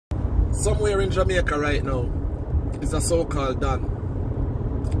Somewhere in Jamaica right now is a so-called Don.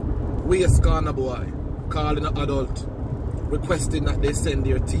 Waste corner boy calling an adult, requesting that they send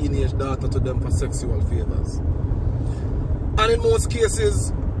their teenage daughter to them for sexual favors. And in most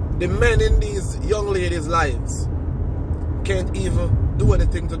cases, the men in these young ladies' lives can't even do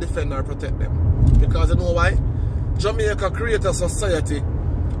anything to defend or protect them. Because you know why? Jamaica created a society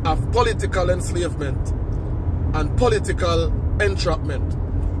of political enslavement and political entrapment,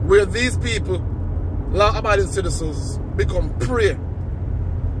 where these people, law-abiding citizens, become prey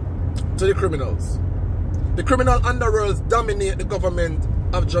to the criminals. The criminal underworlds dominate the government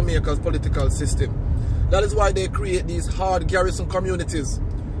of Jamaica's political system. That is why they create these hard garrison communities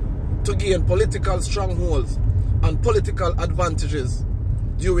to gain political strongholds and political advantages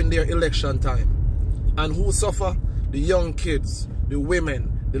during their election time. And who suffer? The young kids, the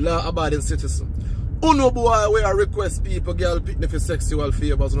women, the law-abiding citizens. Uno boy where I request people girl picnic for sexual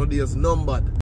favors, no days numbered.